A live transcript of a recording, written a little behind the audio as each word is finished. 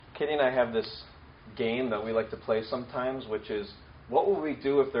Katie and I have this game that we like to play sometimes, which is, what will we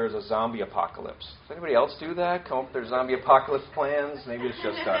do if there's a zombie apocalypse? Does anybody else do that? Come up with their zombie apocalypse plans? Maybe it's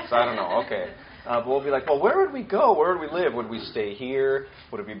just us. I don't know. Okay. But we'll be like, well, where would we go? Where would we live? Would we stay here?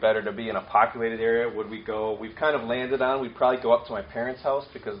 Would it be better to be in a populated area? Would we go? We've kind of landed on, we'd probably go up to my parents' house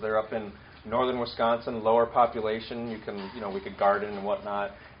because they're up in northern Wisconsin, lower population. We could garden and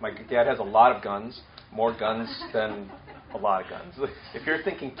whatnot. My dad has a lot of guns, more guns than a lot of guns. If you're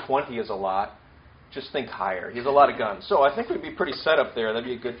thinking 20 is a lot, just think higher. He has a lot of guns. So I think we'd be pretty set up there. That'd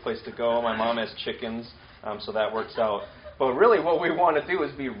be a good place to go. My mom has chickens, so that works out. But really what we want to do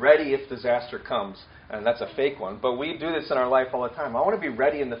is be ready if disaster comes. And that's a fake one. But we do this in our life all the time. I want to be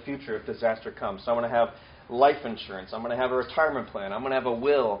ready in the future if disaster comes. So I'm going to have life insurance. I'm going to have a retirement plan. I'm going to have a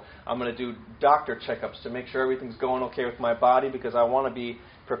will. I'm going to do doctor checkups to make sure everything's going okay with my body because I want to be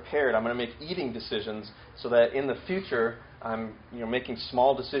prepared. I'm going to make eating decisions so that in the future I'm making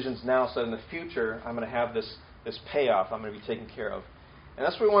small decisions now so that in the future I'm going to have this payoff I'm going to be taken care of. And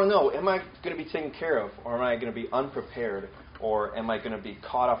that's what we want to know. Am I going to be taken care of, or am I going to be unprepared, or am I going to be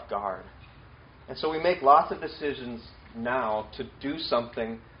caught off guard? And so we make lots of decisions now to do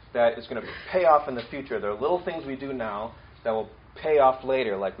something that is going to pay off in the future. There are little things we do now that will pay off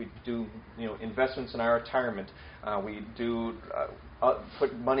later, like we do investments in our retirement. We do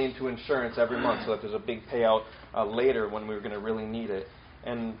put money into insurance every month so that there's a big payout later when we're going to really need it.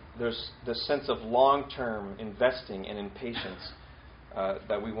 And there's this sense of long-term investing and impatience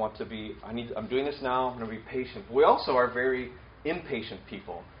that we want to be. I'm doing this now. I'm going to be patient. But we also are very impatient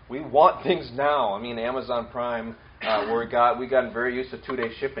people. We want things now. Amazon Prime, we got very used to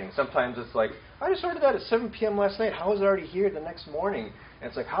 2-day shipping. Sometimes it's like, I just ordered that at 7 p.m. last night. How is it already here the next morning? And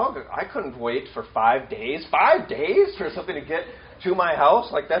it's like, I couldn't wait for 5 days. 5 days for something to get to my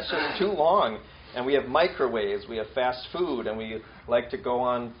house? Like, that's just too long. And we have microwaves, we have fast food, and we like to go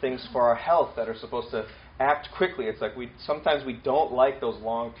on things for our health that are supposed to act quickly. It's like sometimes we don't like those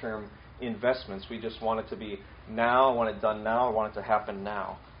long-term investments. We just want it to be now, I want it done now, I want it to happen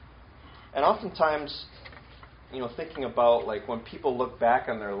now. And oftentimes, thinking about like when people look back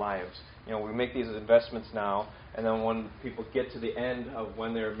on their lives, we make these investments now, and then when people get to the end of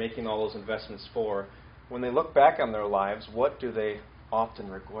when they're making all those investments for, when they look back on their lives, what do they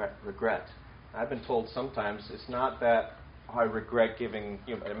often regret? I've been told sometimes it's not that I regret giving,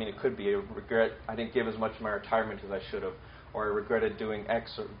 it could be a regret, I didn't give as much of my retirement as I should have, or I regretted doing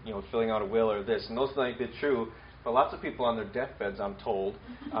X, or filling out a will or this. And those might be true, but lots of people on their deathbeds, I'm told,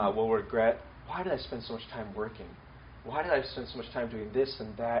 will regret, why did I spend so much time working? Why did I spend so much time doing this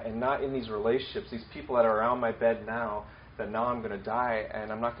and that, and not in these relationships, these people that are around my bed now, that now I'm going to die,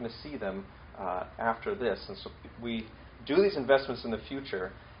 and I'm not going to see them after this. And so we do these investments in the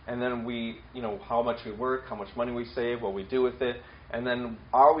future, and then we, how much we work, how much money we save, what we do with it, and then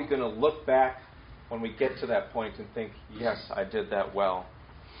are we going to look back when we get to that point and think, yes, I did that well.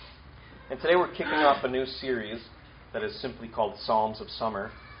 And today we're kicking off a new series that is simply called Psalms of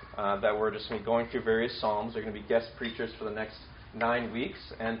Summer, that we're just going to be going through various psalms. They're going to be guest preachers for the next 9 weeks,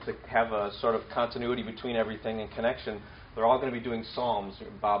 and to have a sort of continuity between everything and connection, they're all going to be doing psalms.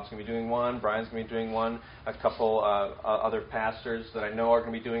 Bob's going to be doing one, Brian's going to be doing one, a couple other pastors that I know are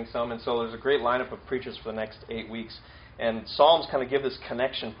going to be doing some, and so there's a great lineup of preachers for the next 8 weeks. And psalms kind of give this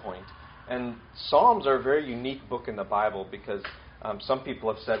connection point. And Psalms are a very unique book in the Bible because some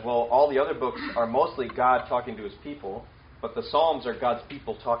people have said, well, all the other books are mostly God talking to his people, but the Psalms are God's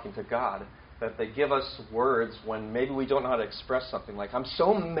people talking to God. That they give us words when maybe we don't know how to express something, like, I'm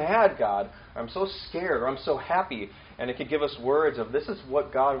so mad, God, or I'm so scared, or I'm so happy. And it could give us words of this is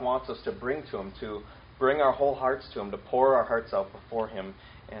what God wants us to bring to him, to bring our whole hearts to him, to pour our hearts out before him.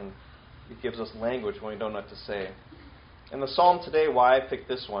 And it gives us language when we don't know what to say. And the psalm today, why I picked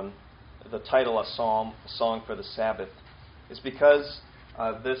this one, the title, A Psalm, A Song for the Sabbath, is because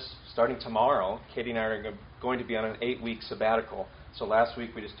starting tomorrow, Katie and I are going to be on an 8-week sabbatical. So last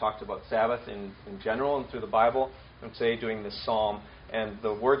week we just talked about Sabbath in general and through the Bible, and today doing this psalm. And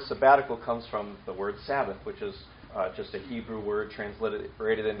the word sabbatical comes from the word Sabbath, which is just a Hebrew word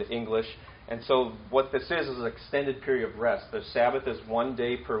translated into English. And so what this is an extended period of rest. The Sabbath is 1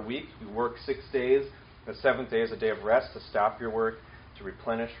 day per week. You work 6 days. The 7th day is a day of rest to stop your work, to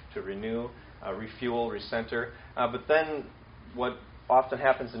replenish, to renew, refuel, recenter. But then what often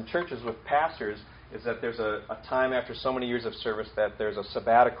happens in churches with pastors is that there's a time after so many years of service that there's a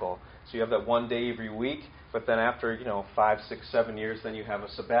sabbatical. So you have that 1 day every week, but then after 5, 6, 7 years, then you have a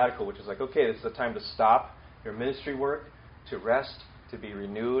sabbatical, which is like, okay, this is the time to stop your ministry work, to rest, to be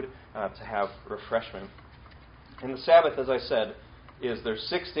renewed, to have refreshment. And the Sabbath, as I said, is there's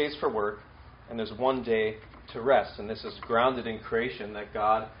 6 days for work, and there's 1 day to rest. And this is grounded in creation, that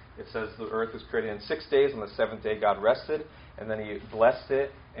God, it says the earth was created in 6 days. On the seventh day, God rested, and then He blessed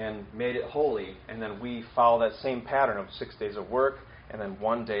it and made it holy. And then we follow that same pattern of 6 days of work and then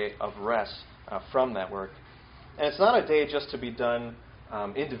 1 day of rest from that work. And it's not a day just to be done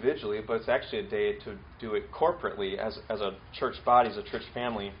individually, but it's actually a day to do it corporately as a church body, as a church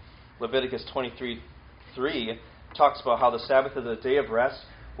family. Leviticus 23:3 talks about how the Sabbath is a day of rest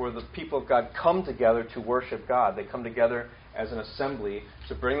where the people of God come together to worship God. They come together as an assembly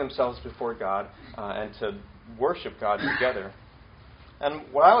to bring themselves before God and to worship God together. And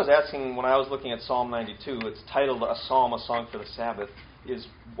what I was asking when I was looking at Psalm 92, it's titled A Psalm, a Song for the Sabbath, is,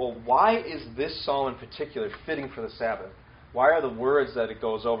 well, why is this psalm in particular fitting for the Sabbath? Why are the words that it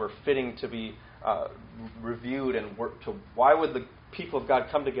goes over fitting to be reviewed and why would the people of God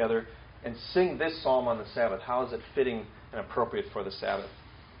come together and sing this psalm on the Sabbath? How is it fitting and appropriate for the Sabbath?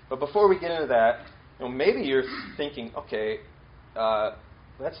 But before we get into that, maybe you're thinking, okay,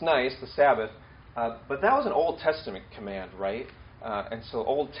 that's nice, the Sabbath, but that was an Old Testament command, right? And so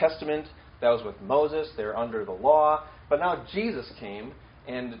Old Testament, that was with Moses, they're under the law, but now Jesus came,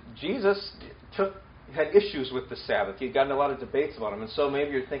 and Jesus had issues with the Sabbath. He'd gotten a lot of debates about him, and so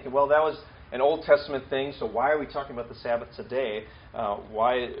maybe you're thinking, well, that was an Old Testament thing, so why are we talking about the Sabbath today?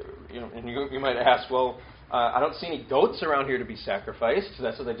 And you might ask, well, I don't see any goats around here to be sacrificed.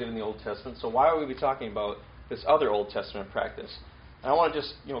 That's what they did in the Old Testament. So why would we be talking about this other Old Testament practice? And I want to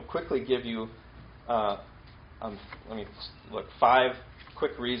just quickly give you 5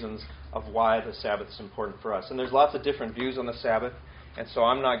 quick reasons of why the Sabbath is important for us. And there's lots of different views on the Sabbath, and so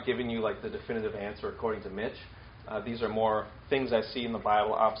I'm not giving you the definitive answer according to Mitch. These are more things I see in the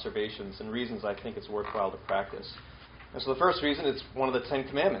Bible, observations, and reasons I think it's worthwhile to practice. And so the first reason, it's one of the 10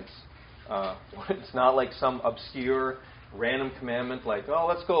 Commandments. It's not like some obscure, random commandment like, oh,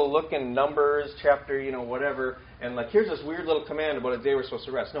 let's go look in Numbers chapter, whatever, and here's this weird little command about a day we're supposed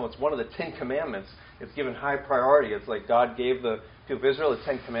to rest. No, it's one of the 10 Commandments. It's given high priority. It's like God gave the people of Israel the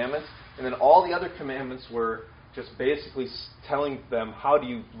 10 Commandments, and then all the other commandments were just basically telling them how do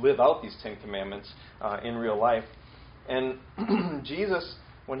you live out these 10 Commandments in real life. And Jesus,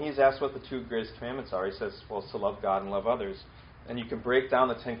 when he's asked what the 2 greatest commandments are, he says, well, it's to love God and love others. And you can break down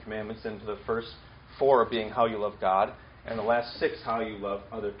the 10 Commandments into the first 4 being how you love God, and the last 6 how you love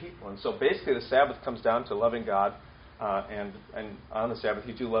other people. And so basically the Sabbath comes down to loving God, and on the Sabbath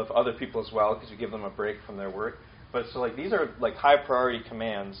you do love other people as well because you give them a break from their work. But so these are high priority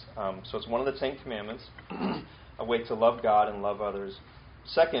commands. So it's one of the 10 Commandments, a way to love God and love others.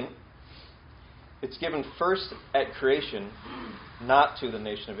 Second, it's given first at creation, not to the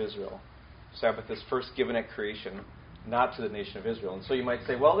nation of Israel. Sabbath is first given at creation, not to the nation of Israel. And so you might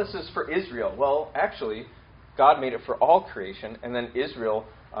say, well, this is for Israel. Well, actually, God made it for all creation, and then Israel,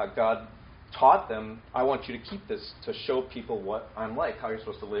 God taught them, I want you to keep this to show people what I'm like, how you're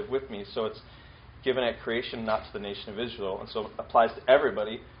supposed to live with me. So it's given at creation, not to the nation of Israel. And so it applies to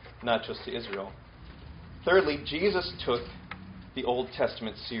everybody, not just to Israel. Thirdly, Jesus took the Old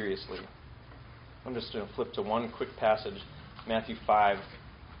Testament seriously. I'm just going to flip to one quick passage, Matthew 5,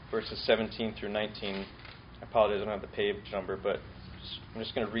 verses 17 through 19. I apologize, I don't have the page number, but I'm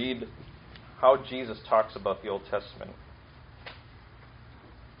just going to read how Jesus talks about the Old Testament.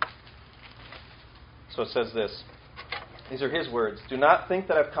 So it says this. These are his words. Do not think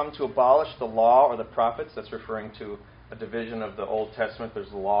that I've come to abolish the law or the prophets. That's referring to a division of the Old Testament. There's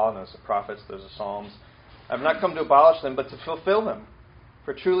the law, and there's the prophets, there's the Psalms. I've not come to abolish them, but to fulfill them.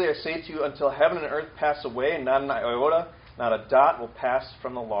 For truly I say to you, until heaven and earth pass away, and not an iota, not a dot will pass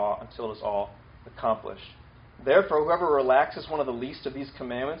from the law until it is all accomplished. Therefore, whoever relaxes one of the least of these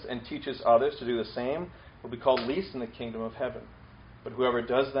commandments and teaches others to do the same will be called least in the kingdom of heaven. But whoever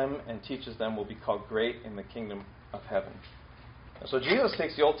does them and teaches them will be called great in the kingdom of heaven. So Jesus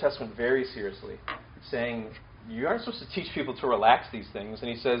takes the Old Testament very seriously, saying you aren't supposed to teach people to relax these things. And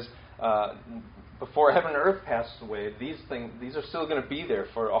he says, before heaven and earth passes away, these are still going to be there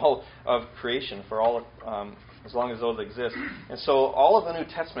for all of creation, for all as long as those exist. And so all of the New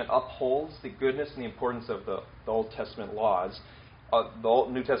Testament upholds the goodness and the importance of the Old Testament laws. The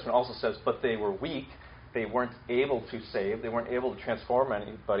New Testament also says, but they were weak. They weren't able to save. They weren't able to transform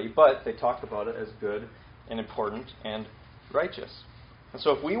anybody, but they talked about it as good and important and righteous. And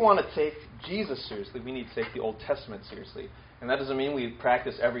so if we want to take Jesus seriously, we need to take the Old Testament seriously. And that doesn't mean we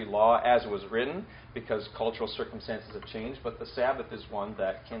practice every law as it was written, because cultural circumstances have changed, but the Sabbath is one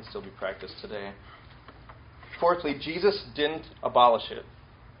that can still be practiced today. Fourthly, Jesus didn't abolish it,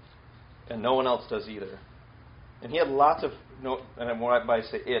 and no one else does either. And he had lots of, and when I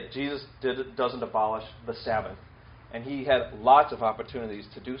say it, Jesus doesn't abolish the Sabbath. And he had lots of opportunities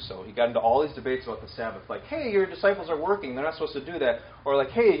to do so. He got into all these debates about the Sabbath, like, hey, your disciples are working, they're not supposed to do that. Or like,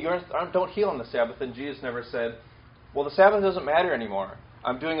 hey, don't heal on the Sabbath. And Jesus never said, well, the Sabbath doesn't matter anymore.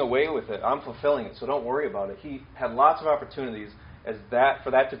 I'm doing away with it. I'm fulfilling it, so don't worry about it. He had lots of opportunities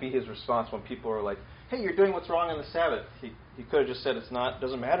for that to be his response when people were like, hey, you're doing what's wrong on the Sabbath. He could have just said it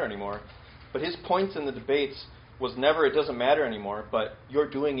doesn't matter anymore. But his points in the debates was never it doesn't matter anymore, but you're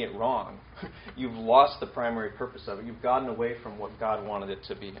doing it wrong. You've lost the primary purpose of it. You've gotten away from what God wanted it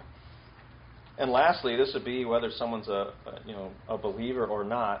to be. And lastly, this would be whether someone's a believer or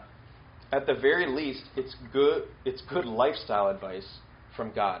not. At the very least, it's good lifestyle advice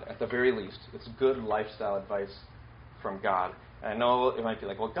from God. At the very least, it's good lifestyle advice from God. And I know it might be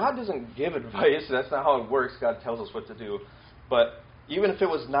like, well, God doesn't give advice. That's not how it works. God tells us what to do. But even if it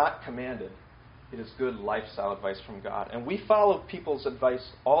was not commanded, it is good lifestyle advice from God. And we follow people's advice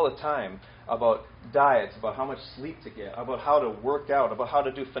all the time about diets, about how much sleep to get, about how to work out, about how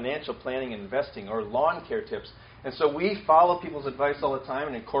to do financial planning and investing, or lawn care tips. And so we follow people's advice all the time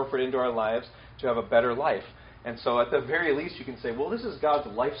and incorporate it into our lives to have a better life. And so at the very least, you can say, well, this is God's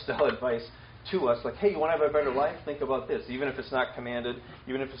lifestyle advice to us. Like, hey, you want to have a better life? Think about this. Even if it's not commanded,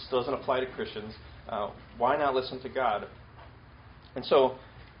 even if it doesn't apply to Christians, why not listen to God? And so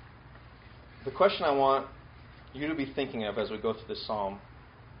the question I want you to be thinking of as we go through this psalm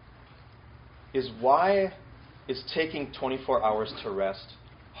is, why is taking 24 hours to rest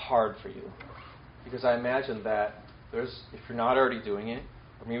hard for you? Because I imagine that if you're not already doing it,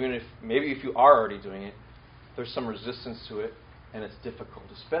 or maybe if you are already doing it, there's some resistance to it, and it's difficult,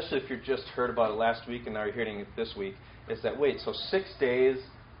 especially if you just heard about it last week and now you're hearing it this week. Is that, wait, so 6 days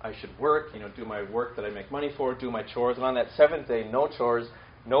I should work, do my work that I make money for, do my chores, and on that 7th day, no chores,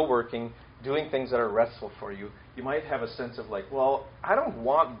 no working, doing things that are restful for you. You might have a sense of like, well, I don't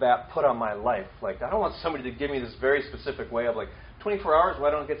want that put on my life. Like, I don't want somebody to give me this very specific way of like, 24 hours,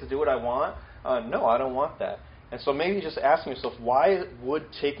 why don't I get to do what I want? No, I don't want that. And so maybe just asking yourself, why would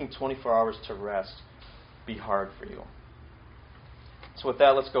taking 24 hours to rest be hard for you? So with that,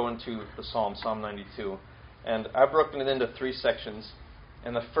 let's go into the Psalm 92. And I've broken it into 3 sections.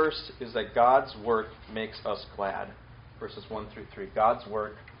 And the first is that God's work makes us glad. Verses 1 through 3. God's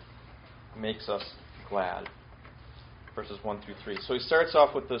work makes us glad. Verses 1 through 3. So he starts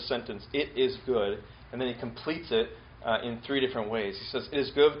off with the sentence, it is good, and then he completes it in 3 different ways. He says, it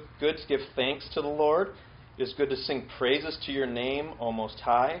is good to give thanks to the Lord. It is good to sing praises to your name, O Most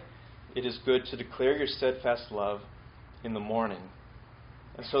High. It is good to declare your steadfast love in the morning.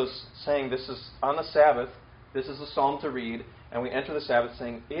 And so it's saying this is on the Sabbath, this is a psalm to read, and we enter the Sabbath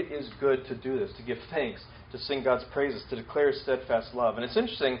saying, it is good to do this, to give thanks, to sing God's praises, to declare steadfast love. And it's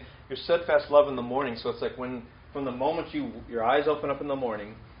interesting, your steadfast love in the morning, so it's like when, from the moment your eyes open up in the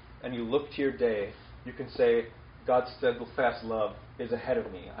morning and you look to your day, you can say, God's steadfast love is ahead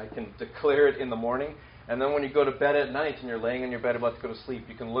of me. I can declare it in the morning. And then when you go to bed at night and you're laying in your bed about to go to sleep,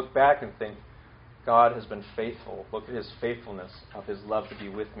 you can look back and think, God has been faithful. Look at his faithfulness of his love to be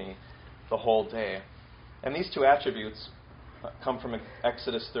with me the whole day. And these 2 attributes come from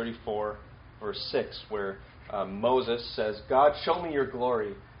Exodus 34, verse 6, where Moses says, God, show me your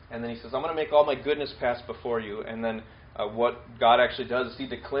glory. And then he says, I'm going to make all my goodness pass before you. And then what God actually does is he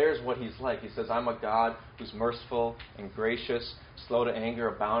declares what he's like. He says, I'm a God who's merciful and gracious, slow to anger,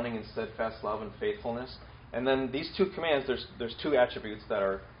 abounding in steadfast love and faithfulness. And then these 2 commands, there's 2 attributes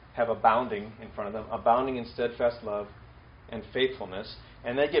that have abounding in front of them, abounding in steadfast love and faithfulness.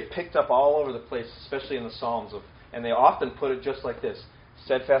 And they get picked up all over the place, especially in the Psalms. And they often put it just like this,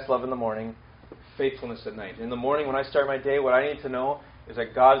 steadfast love in the morning, faithfulness at night. In the morning when I start my day, what I need to know is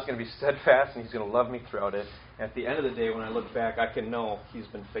that God is going to be steadfast and he's going to love me throughout it. And at the end of the day, when I look back, I can know he's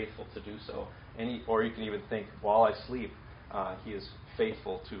been faithful to do so. Or you can even think, while I sleep, he is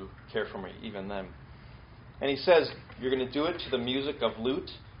faithful to care for me even then. And he says, you're going to do it to the music of lute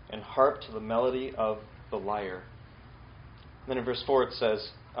and harp to the melody of the lyre. Then in verse 4 it says,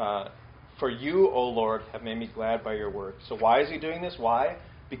 for you, O Lord, have made me glad by your work. So why is he doing this? Why?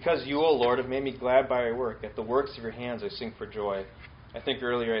 Because you, O Lord, have made me glad by your work. At the works of your hands I sing for joy. I think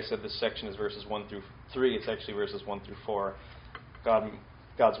earlier I said this section is verses 1 through 3. It's actually verses 1 through 4.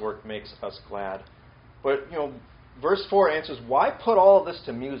 God's work makes us glad. But, verse 4 answers, why put all of this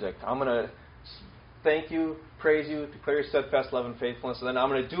to music? I'm going to thank you, praise you, declare your steadfast love and faithfulness, and then I'm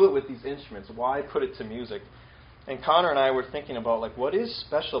going to do it with these instruments. Why put it to music? And Connor and I were thinking about, what is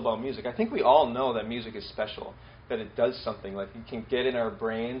special about music? I think we all know that music is special, that it does something. Like, it can get in our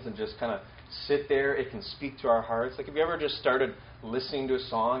brains and just kind of sit there. It can speak to our hearts. Like, have you ever just started listening to a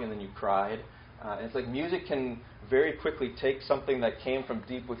song and then you cried? It's like music can very quickly take something that came from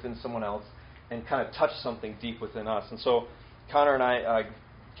deep within someone else and kind of touch something deep within us. And so Connor and I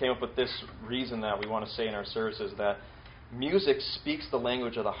came up with this reason that we want to say in our services, that music speaks the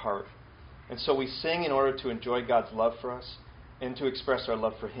language of the heart. And so we sing in order to enjoy God's love for us and to express our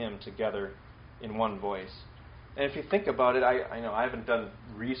love for Him together in one voice. And if you think about it, I know I haven't done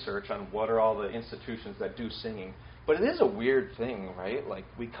research on what are all the institutions that do singing, but it is a weird thing, right? Like,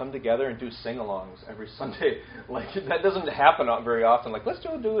 we come together and do sing-alongs every Sunday. Like, that doesn't happen very often. Like, let's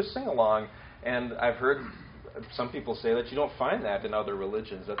do a sing-along. And I've heard some people say that you don't find that in other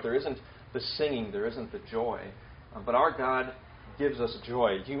religions, that there isn't the singing, there isn't the joy. But our God gives us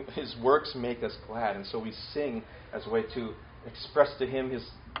joy. His works make us glad. And so we sing as a way to express to Him,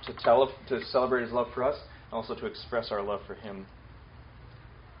 to celebrate His love for us, and also to express our love for Him.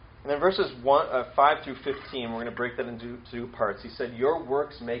 And then verses 5 through 15, we're going to break that into two parts. He said, your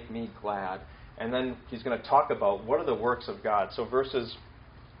works make me glad. And then he's going to talk about what are the works of God. So verses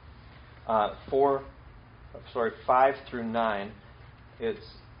 5 through 9, it's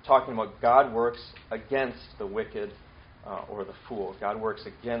talking about God works against the wicked or the fool. God works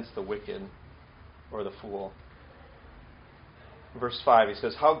against the wicked or the fool. Verse 5, he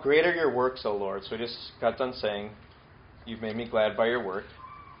says, how great are your works, O Lord? So he just got done saying, you've made me glad by your work.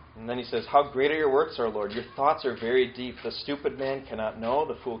 And then he says, how great are your works, O Lord? Your thoughts are very deep. The stupid man cannot know,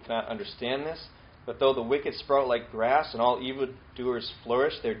 the fool cannot understand this. But though the wicked sprout like grass and all evildoers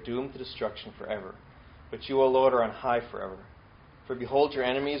flourish, they're doomed to destruction forever. But you, O Lord, are on high forever. For behold your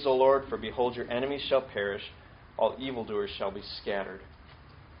enemies, O Lord, for behold your enemies shall perish. All evildoers shall be scattered.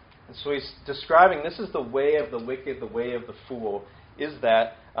 And so he's describing, this is the way of the wicked, the way of the fool, is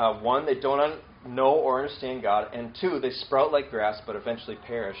that, one, they don't know or understand God, and two, they sprout like grass but eventually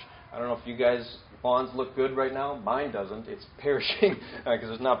perish. I don't know if you guys' lawns look good right now. Mine doesn't. It's perishing because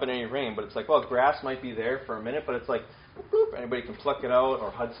there's not been any rain. But it's like, well, grass might be there for a minute, but it's like, boop, anybody can pluck it out,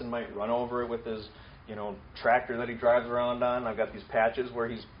 or Hudson might run over it with his tractor that he drives around on. I've got these patches where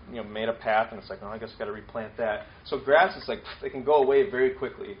he's made a path, and it's like, oh, I guess I've got to replant that. So grass is like, it can go away very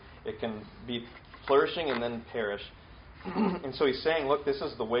quickly. It can be flourishing and then perish. And so he's saying, look, this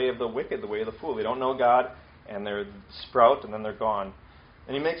is the way of the wicked, the way of the fool. They don't know God, and they sprout, and then they're gone.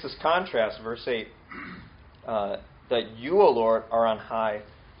 And he makes this contrast, verse 8, that you, O Lord, are on high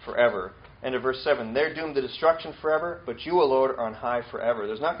forever. And in verse 7, they're doomed to destruction forever, but you, O Lord, are on high forever.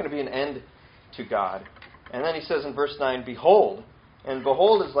 There's not going to be an end to God. And then he says in verse 9, behold. And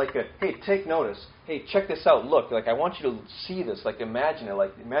behold is like hey, take notice. Hey, check this out. Look, like I want you to see this. Like imagine it.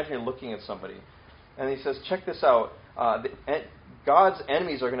 Like imagine you're looking at somebody. And he says, check this out. God's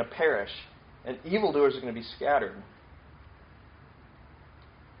enemies are going to perish, and evildoers are going to be scattered.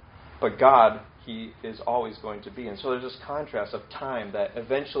 But God, He is always going to be. And so there's this contrast of time that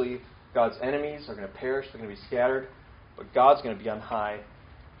eventually God's enemies are going to perish, they're going to be scattered, but God's going to be on high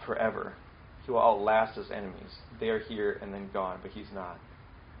forever. He will outlast His enemies. They are here and then gone, but He's not.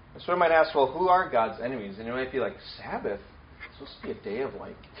 And so I might ask, well, who are God's enemies? And it might be like, Sabbath? It's supposed to be a day of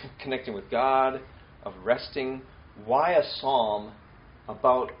like connecting with God, of resting. Why a psalm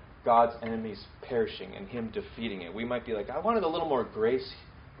about God's enemies perishing and Him defeating it? We might be like, I wanted a little more grace.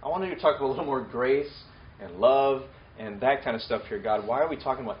 I wanted you to talk about a little more grace and love and that kind of stuff here, God. Why are we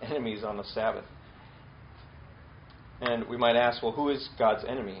talking about enemies on the Sabbath? And we might ask, well, who is God's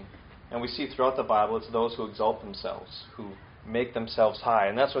enemy? And we see throughout the Bible, it's those who exalt themselves, who make themselves high.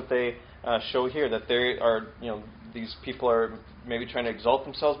 And that's what they show here, that they are, these people are maybe trying to exalt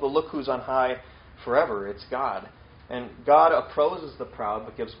themselves, but look who's on high forever. It's God. And God opposes the proud,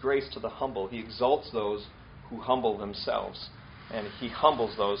 but gives grace to the humble. He exalts those who humble themselves, and He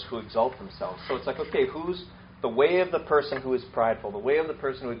humbles those who exalt themselves. So it's like, okay, who's the way of the person who is prideful, the way of the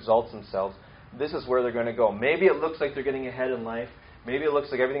person who exalts themselves? This is where they're going to go. Maybe it looks like they're getting ahead in life. Maybe it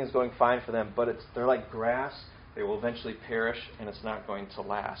looks like everything's going fine for them, but they're like grass. They will eventually perish, and it's not going to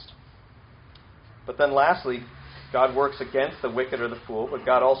last. But then lastly, God works against the wicked or the fool, but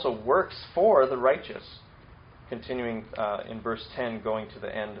God also works for the righteous. Continuing in verse 10, going to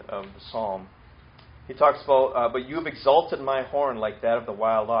the end of the psalm. He talks about, but you have exalted my horn like that of the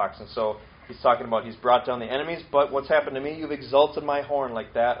wild ox. And so he's talking about he's brought down the enemies, but what's happened to me? You've exalted my horn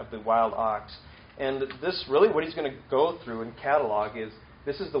like that of the wild ox. And this really what he's going to go through and catalog is,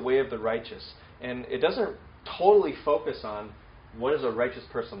 this is the way of the righteous. And it doesn't totally focus on what is a righteous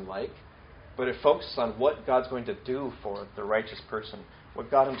person like, but it focuses on what God's going to do for the righteous person, what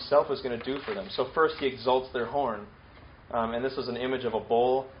God Himself is going to do for them. So first He exalts their horn. And this is an image of a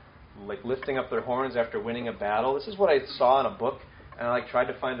bull like lifting up their horns after winning a battle. This is what I saw in a book, and I tried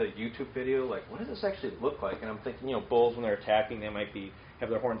to find a YouTube video, like, what does this actually look like? And I'm thinking, bulls when they're attacking, they might be have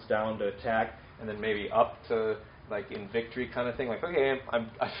their horns down to attack, and then maybe up to like in victory kind of thing. Like, okay,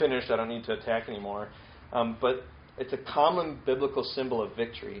 I finished. I don't need to attack anymore. But it's a common biblical symbol of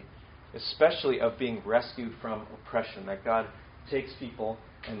victory, especially of being rescued from oppression. That God takes people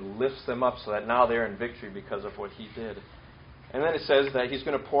and lifts them up so that now they're in victory because of what He did. And then it says that He's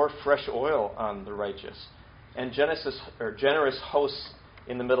going to pour fresh oil on the righteous. And generous hosts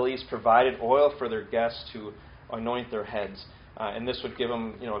in the Middle East provided oil for their guests to anoint their heads. And this would give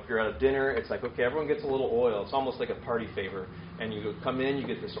them, if you're at a dinner, it's like, okay, everyone gets a little oil. It's almost like a party favor. And you come in, you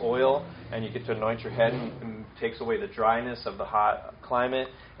get this oil, and you get to anoint your head, and it takes away the dryness of the hot climate.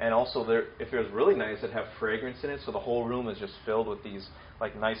 And also, if it was really nice, it'd have fragrance in it, so the whole room is just filled with these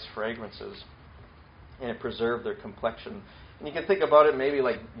like nice fragrances. And it preserved their complexion. And you can think about it maybe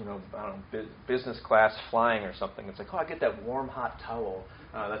like, business class flying or something. It's like, oh, I get that warm, hot towel.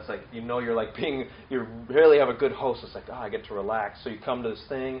 That's like, you really have a good host. It's like, oh, I get to relax. So you come to this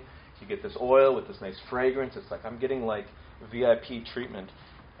thing, you get this oil with this nice fragrance. It's like, I'm getting like VIP treatment.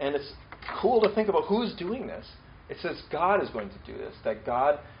 And it's cool to think about who's doing this. It says God is going to do this, that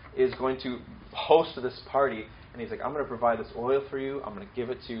God is going to host this party. And He's like, I'm going to provide this oil for you. I'm going to give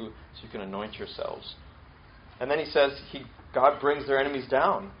it to you so you can anoint yourselves. And then He says God brings their enemies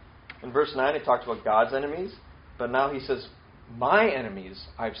down. In verse 9, it talks about God's enemies. But now He says, my enemies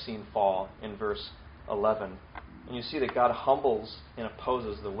I've seen fall in verse 11. And you see that God humbles and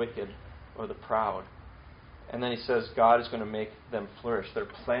opposes the wicked or the proud. And then He says God is going to make them flourish. They're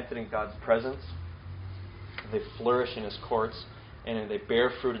planted in God's presence. They flourish in His courts. And they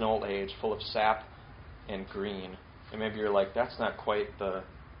bear fruit in old age, full of sap and green. And maybe you're like, that's not quite the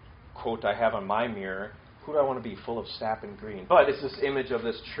quote I have on my mirror. Who do I want to be, full of sap and green? But it's this image of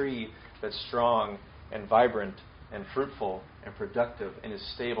this tree that's strong and vibrant and fruitful and productive and is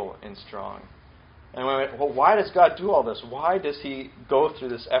stable and strong. And we went, well, why does God do all this? Why does He go through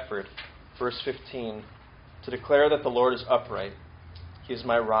this effort? Verse 15, to declare that the Lord is upright. He is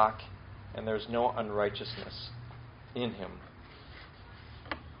my rock, and there is no unrighteousness in Him.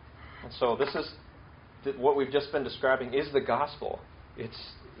 And so this is what we've just been describing is the gospel. It's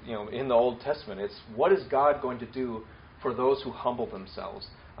in the Old Testament. It's what is God going to do for those who humble themselves,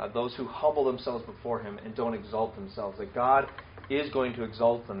 those who humble themselves before Him and don't exalt themselves. That God is going to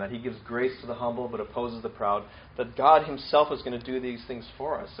exalt them, that He gives grace to the humble but opposes the proud, that God Himself is going to do these things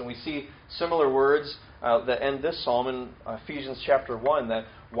for us. And we see similar words that end this psalm in Ephesians chapter 1, that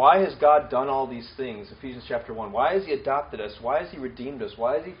why has God done all these things? Ephesians chapter 1. Why has He adopted us? Why has He redeemed us?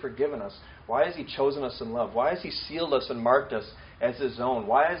 Why has He forgiven us? Why has He chosen us in love? Why has He sealed us and marked us as His own?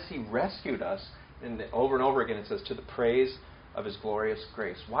 Why has He rescued us? And over again it says, to the praise of His glorious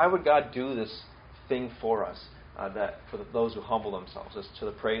grace. Why would God do this thing for us? That for those who humble themselves, is to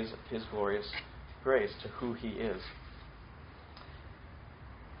the praise of His glorious grace, to who He is.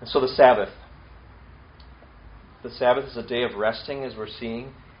 And so the Sabbath. The Sabbath is a day of resting, as we're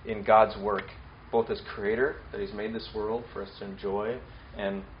seeing in God's work, both as Creator, that He's made this world for us to enjoy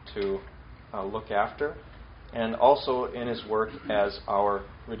and to look after, and also in His work as our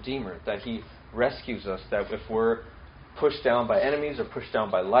Redeemer, that He rescues us, that if we're pushed down by enemies or pushed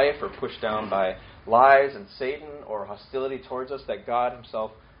down by life or pushed down by lies and Satan or hostility towards us, that God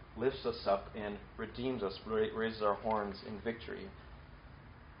Himself lifts us up and redeems us, raises our horns in victory.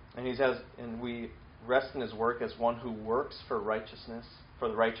 And we rest in His work as one who works for righteousness, for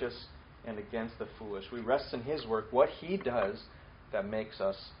the righteous and against the foolish. We rest in His work, what He does that makes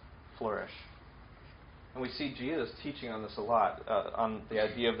us flourish. And we see Jesus teaching on this a lot, on the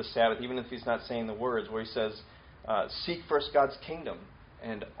idea of the Sabbath, even if He's not saying the words, where He says, seek first God's kingdom,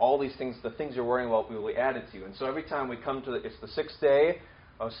 and all these things, the things you're worrying about, will be added to you. And so every time we come to it's the sixth day,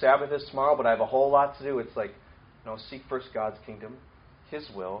 Sabbath is tomorrow, but I have a whole lot to do. It's like, seek first God's kingdom, His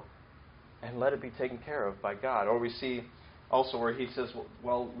will, and let it be taken care of by God. Or we see also where He says,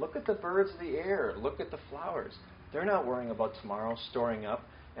 well, look at the birds of the air, look at the flowers. They're not worrying about tomorrow, storing up,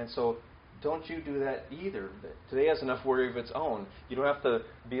 and so don't you do that either. Today has enough worry of its own. You don't have to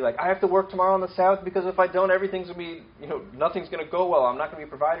be like, I have to work tomorrow on the Sabbath because if I don't, everything's going to be, nothing's going to go well. I'm not going to be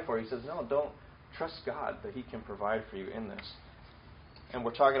provided for. He says, no, don't. Trust God that He can provide for you in this. And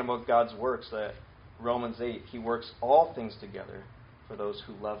we're talking about God's works, that Romans 8, He works all things together for those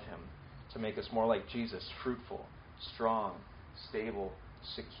who love Him, to make us more like Jesus, fruitful, strong, stable,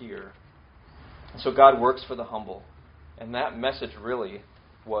 secure. And so God works for the humble. And that message really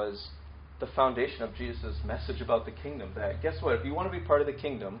was the foundation of Jesus' message about the kingdom. That, guess what? If you want to be part of the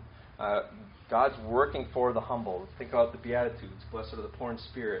kingdom, God's working for the humble. Think about the Beatitudes. Blessed are the poor in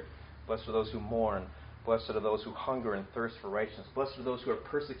spirit. Blessed are those who mourn. Blessed are those who hunger and thirst for righteousness. Blessed are those who are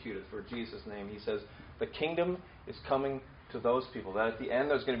persecuted for Jesus' name. He says, the kingdom is coming to those people. That at the end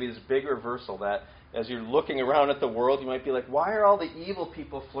there's going to be this big reversal, that as you're looking around at the world, you might be like, why are all the evil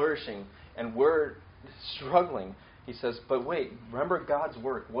people flourishing and we're struggling? He says, but wait, remember God's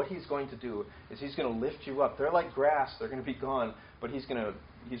work. What He's going to do is He's going to lift you up. They're like grass. They're going to be gone. But He's going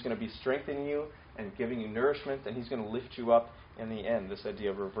to be strengthening you and giving you nourishment, and He's going to lift you up in the end. This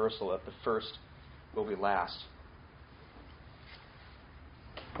idea of reversal, that the first will be last.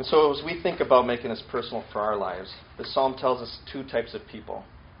 And so as we think about making this personal for our lives, the psalm tells us two types of people.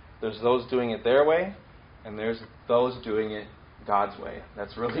 There's those doing it their way, and there's those doing it God's way.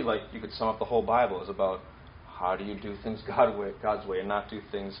 That's really, like, you could sum up the whole Bible, is about how do you do things God's way and not do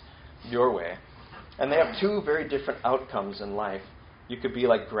things your way. And they have two very different outcomes in life. You could be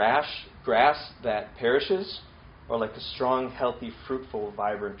like grass that perishes, or like a strong, healthy, fruitful,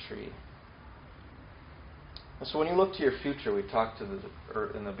 vibrant tree. And so when you look to your future, we talked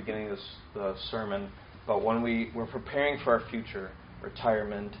in the beginning of the sermon about when we're preparing for our future,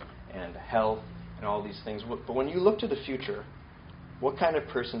 retirement and health and all these things. But when you look to the future, what kind of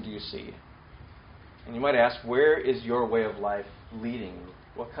person do you see? And you might ask, where is your way of life leading you?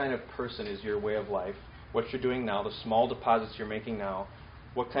 What kind of person is your way of life? What you're doing now, the small deposits you're making now,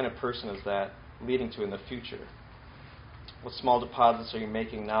 what kind of person is that leading to in the future? What small deposits are you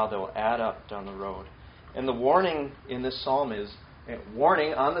making now that will add up down the road? And the warning in this psalm is,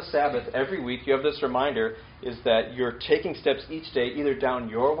 warning on the Sabbath every week, you have this reminder, is that you're taking steps each day either down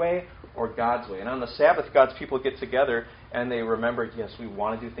your way or God's way. And on the Sabbath, God's people get together and they remember, yes, we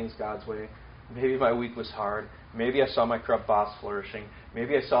want to do things God's way. Maybe my week was hard. Maybe I saw my corrupt boss flourishing.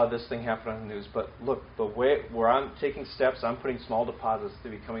 Maybe I saw this thing happen on the news. But look, the way where I'm taking steps, I'm putting small deposits to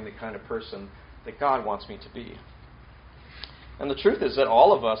becoming the kind of person that God wants me to be. And the truth is that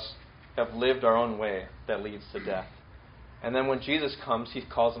all of us have lived our own way that leads to death. And then when Jesus comes, He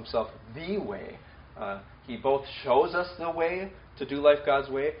calls Himself the way. He both shows us the way to do life God's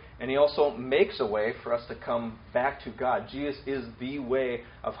way, and He also makes a way for us to come back to God. Jesus is the way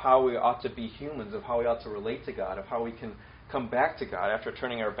of how we ought to be humans, of how we ought to relate to God, of how we can come back to God after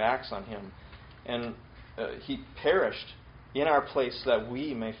turning our backs on Him. And He perished in our place so that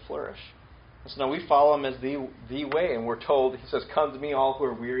we may flourish. So now we follow Him as the way, and we're told, He says, come to me all who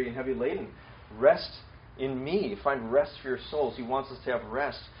are weary and heavy laden. Rest in me. Find rest for your souls. He wants us to have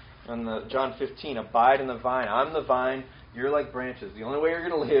rest. In John 15, abide in the vine. I'm the vine. You're like branches. The only way you're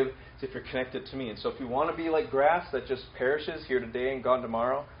going to live is if you're connected to me. And so if you want to be like grass that just perishes here today and gone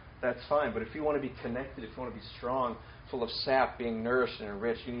tomorrow, that's fine. But if you want to be connected, if you want to be strong, full of sap, being nourished and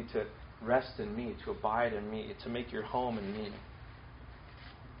enriched, you need to rest in me, to abide in me, to make your home in me.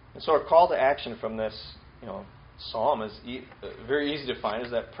 And so our call to action from this, psalm is very easy to find,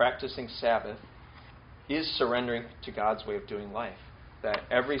 is that practicing Sabbath is surrendering to God's way of doing life. That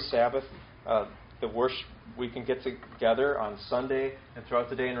every Sabbath, the worship, we can get together on Sunday and throughout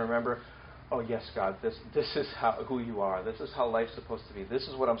the day and remember, oh yes, God, this is who you are. This is how life's supposed to be. This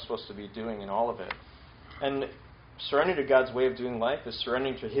is what I'm supposed to be doing in all of it. And surrendering to God's way of doing life is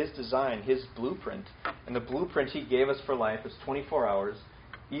surrendering to His design, His blueprint. And the blueprint He gave us for life is 24 hours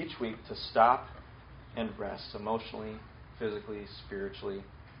each week to stop and rest emotionally, physically, spiritually,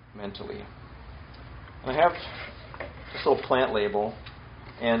 mentally. And I have this little plant label,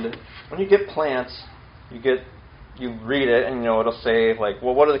 and when you get plants, you read it, and it'll say like,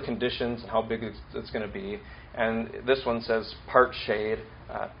 well, what are the conditions and how big it's going to be? And this one says part shade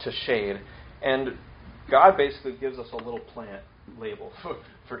to shade, and God basically gives us a little plant label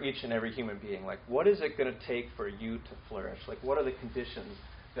for each and every human being. Like, what is it going to take for you to flourish? Like, what are the conditions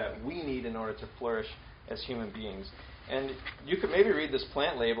that we need in order to flourish as human beings? And you could maybe read this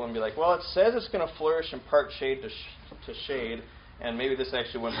plant label and be like, well, it says it's going to flourish in part shade to shade, and maybe this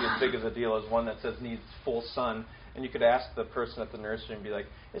actually wouldn't be as big as a deal as one that says needs full sun. And you could ask the person at the nursery and be like,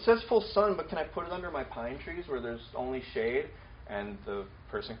 it says full sun, but can I put it under my pine trees where there's only shade? And the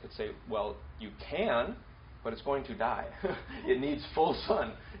person could say, well, you can, but it's going to die. It needs full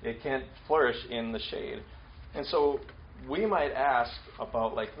sun. It can't flourish in the shade. And so we might ask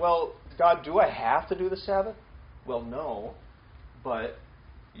about like, well, God, do I have to do the Sabbath? Well, no, but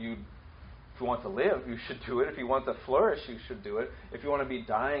if you want to live, you should do it. If you want to flourish, you should do it. If you want to be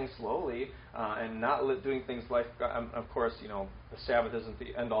dying slowly and not doing things like, of course, the Sabbath isn't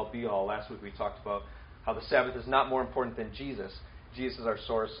the end-all, be-all. Last week we talked about how the Sabbath is not more important than Jesus. Jesus is our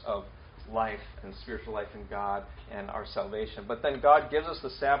source of life and spiritual life in God and our salvation. But then God gives us the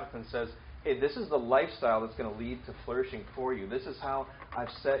Sabbath and says, hey, this is the lifestyle that's going to lead to flourishing for you. This is how I've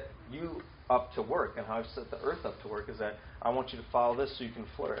set you up to work, and how I've set the earth up to work, is that I want you to follow this so you can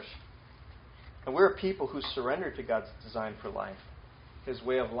flourish. And we're a people who surrender to God's design for life, His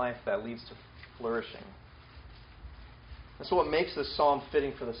way of life that leads to flourishing. And so what makes this psalm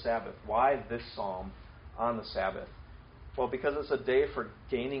fitting for the Sabbath? Why this psalm on the Sabbath? Well, because it's a day for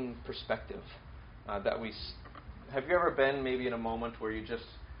gaining perspective. Have you ever been maybe in a moment where you just,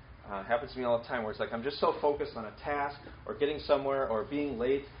 happens to me all the time, where it's like I'm just so focused on a task or getting somewhere or being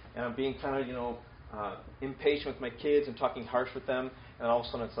late, and I'm being kind of, impatient with my kids and talking harsh with them, and all of a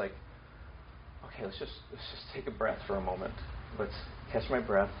sudden it's like, okay, let's just take a breath for a moment. Let's catch my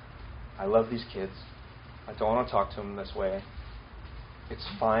breath. I love these kids. I don't want to talk to them this way. It's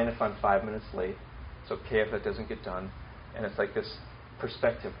fine if I'm 5 minutes late. It's okay if that doesn't get done. And it's like this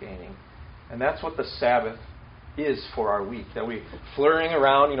perspective gaining. And that's what the Sabbath is for our week. That we flurrying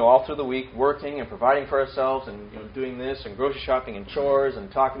around, all through the week, working and providing for ourselves and doing this and grocery shopping and chores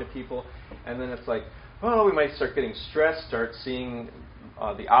and talking to people. And then it's like, we might start getting stressed, start seeing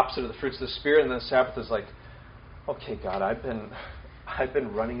the opposite of the fruits of the Spirit. And then the Sabbath is like, okay, God, I've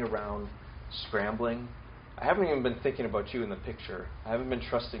been running around, scrambling. I haven't even been thinking about you in the picture. I haven't been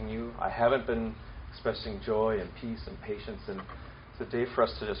trusting you. I haven't been expressing joy and peace and patience. And it's a day for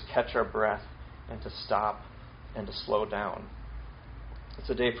us to just catch our breath and to stop and to slow down. It's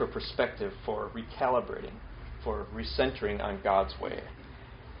a day for perspective, for recalibrating, for recentering on God's way.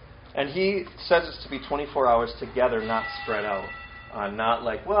 And he says it's to be 24 hours together, not spread out. Not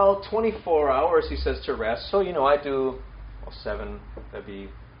like, 24 hours, he says, to rest. So, I do 7, that'd be,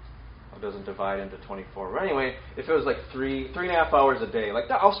 it doesn't divide into 24. But anyway, if it was like 3.5 hours a day, like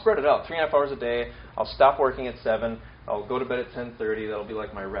I'll spread it out. 3.5 hours a day, I'll stop working at 7, I'll go to bed at 10:30, that'll be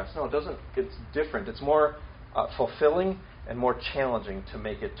like my rest. No, it doesn't, it's different. It's more fulfilling and more challenging to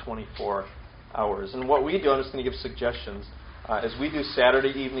make it 24 hours. And what we do, I'm just going to give suggestions, is we do Saturday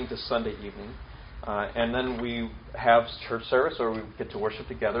evening to Sunday evening. And then we have church service where we get to worship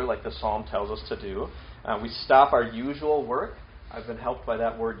together like the psalm tells us to do. We stop our usual work. I've been helped by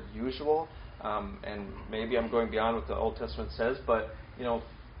that word usual. And maybe I'm going beyond what the Old Testament says. But,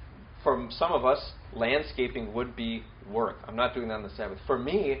 for some of us, landscaping would be work. I'm not doing that on the Sabbath. For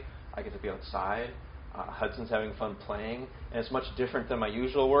me, I get to be outside. Hudson's having fun playing. And it's much different than my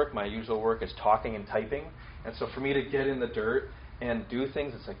usual work. My usual work is talking and typing. And so for me to get in the dirt and do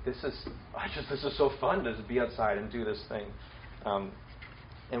things, it's like, this is so fun to be outside and do this thing.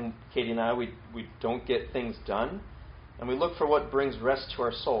 And Katie and I, we don't get things done, and we look for what brings rest to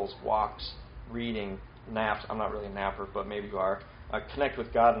our souls: walks, reading, naps. I'm not really a napper, but maybe you are. Connect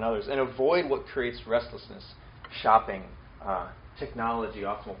with God and others, and avoid what creates restlessness: shopping, technology.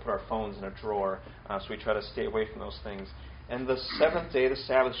 Often we'll put our phones in a drawer, so we try to stay away from those things. And the seventh day, the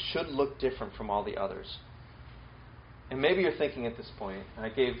Sabbath, should look different from all the others. And maybe you're thinking at this point, and I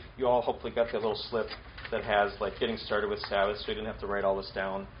gave you all, hopefully got that little slip that has like getting started with Sabbath, so you didn't have to write all this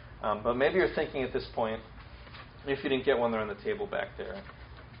down. But maybe you're thinking at this point, if you didn't get one, they're on the table back there.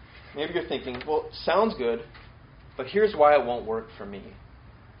 Maybe you're thinking, well, sounds good, but here's why it won't work for me.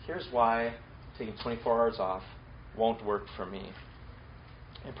 Here's why taking 24 hours off won't work for me.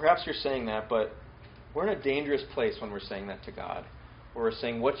 And perhaps you're saying that, but we're in a dangerous place when we're saying that to God, where we're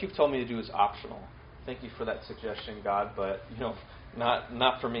saying, what you've told me to do is optional. Thank you for that suggestion, God, but,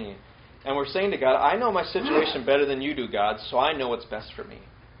 not for me. And we're saying to God, I know my situation better than you do, God, so I know what's best for me.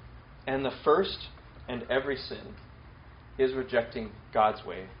 And the first and every sin is rejecting God's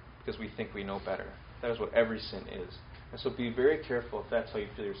way because we think we know better. That is what every sin is. And so be very careful if that's how you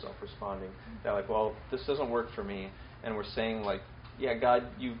feel yourself responding. That like, well, this doesn't work for me. And we're saying like, yeah, God,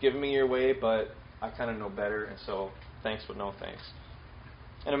 you've given me your way, but I kind of know better, and so thanks, but no thanks.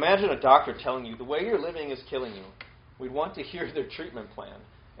 And imagine a doctor telling you, the way you're living is killing you. We'd want to hear their treatment plan.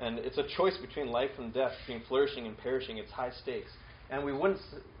 And it's a choice between life and death, between flourishing and perishing. It's high stakes. And we wouldn't,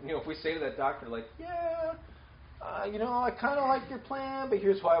 if we say to that doctor, like, I kind of like your plan, but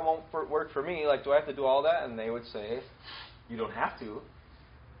here's why it won't work for me. Like, do I have to do all that? And they would say, you don't have to,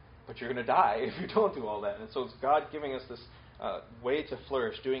 but you're going to die if you don't do all that. And so it's God giving us this way to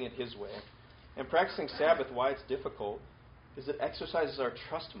flourish, doing it His way. And practicing Sabbath, why it's difficult, is it exercises our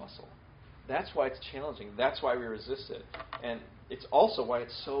trust muscle. That's why it's challenging. That's why we resist it. And it's also why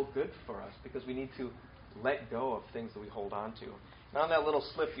it's so good for us, because we need to let go of things that we hold on to. And on that little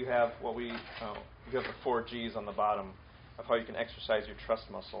slip, you have you have the 4 G's on the bottom of how you can exercise your trust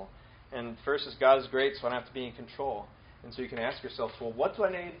muscle. And first is God is great, so I don't have to be in control. And so you can ask yourself, well, what do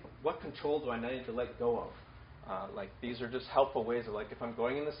I need? What control do I need to let go of? These are just helpful ways of if I'm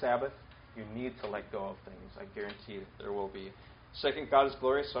going in the Sabbath, you need to let go of things. I guarantee that there will be. Second, God is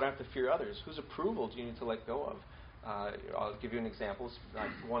glorious, so I don't have to fear others. Whose approval do you need to let go of? I'll give you an example.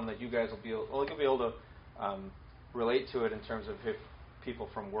 It's one that you guys will be able to relate to it in terms of if people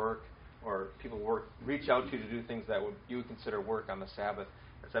from work or people reach out to you to do things that you would consider work on the Sabbath.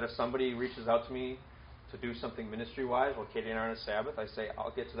 Is that if somebody reaches out to me to do something ministry-wise, well, Katie and I are on a Sabbath, I say,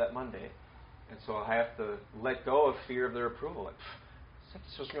 I'll get to that Monday. And so I have to let go of fear of their approval. Like,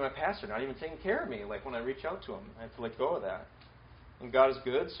 it's supposed to be my pastor, not even taking care of me. Like when I reach out to him, I have to let go of that. And God is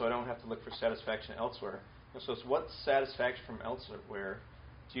good, so I don't have to look for satisfaction elsewhere. And so it's what satisfaction from elsewhere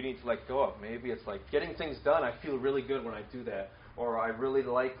do you need to let go of? Maybe it's like getting things done. I feel really good when I do that. Or I really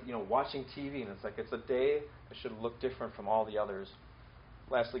like, watching TV, and it's like it's a day I should look different from all the others.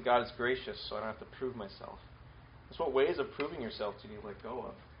 Lastly, God is gracious, so I don't have to prove myself. So what ways of proving yourself do you need to let go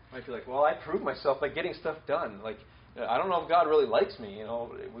of? You might be like, well, I prove myself by getting stuff done. Like, I don't know if God really likes me.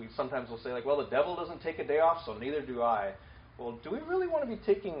 We sometimes will say, like, well, the devil doesn't take a day off, so neither do I. Well, do we really want to be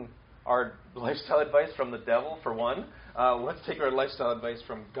taking our lifestyle advice from the devil, for one? Let's take our lifestyle advice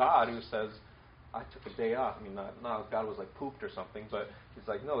from God, who says, I took a day off. I mean, not God was like pooped or something, but he's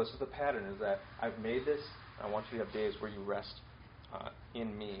like, no, this is the pattern, is that I've made this. I want you to have days where you rest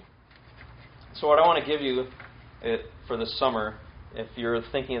in me. So what I want to give you for the summer, if you're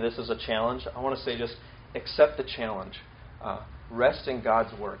thinking of this as a challenge, I want to say just accept the challenge. Rest in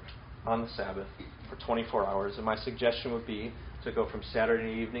God's work on the Sabbath for 24 hours. And my suggestion would be to go from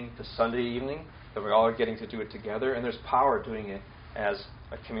Saturday evening to Sunday evening, that we all are getting to do it together. And there's power doing it as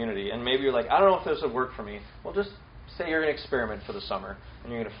a community. And maybe you're like, I don't know if this would work for me. Well, just say you're going to experiment for the summer,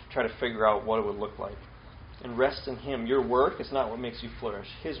 and you're going to try to figure out what it would look like. And rest in Him. Your work is not what makes you flourish.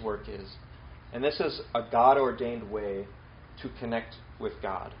 His work is. And this is a God-ordained way to connect with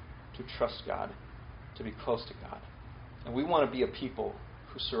God, to trust God, to be close to God. And we want to be a people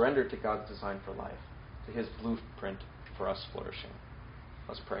who surrender to God's design for life, to His blueprint for us flourishing.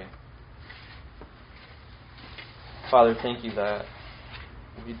 Let's pray. Father, thank you that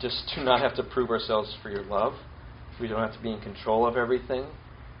we just do not have to prove ourselves for your love. We don't have to be in control of everything.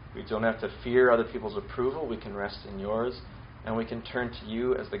 We don't have to fear other people's approval. We can rest in yours. And we can turn to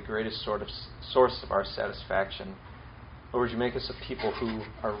you as the greatest source of our satisfaction. Lord, would you make us a people who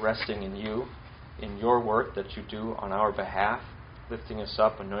are resting in you, in your work that you do on our behalf, lifting us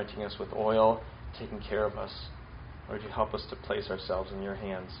up, anointing us with oil, taking care of us. Lord, would you help us to place ourselves in your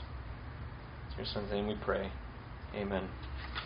hands. In your Son's name we pray. Amen.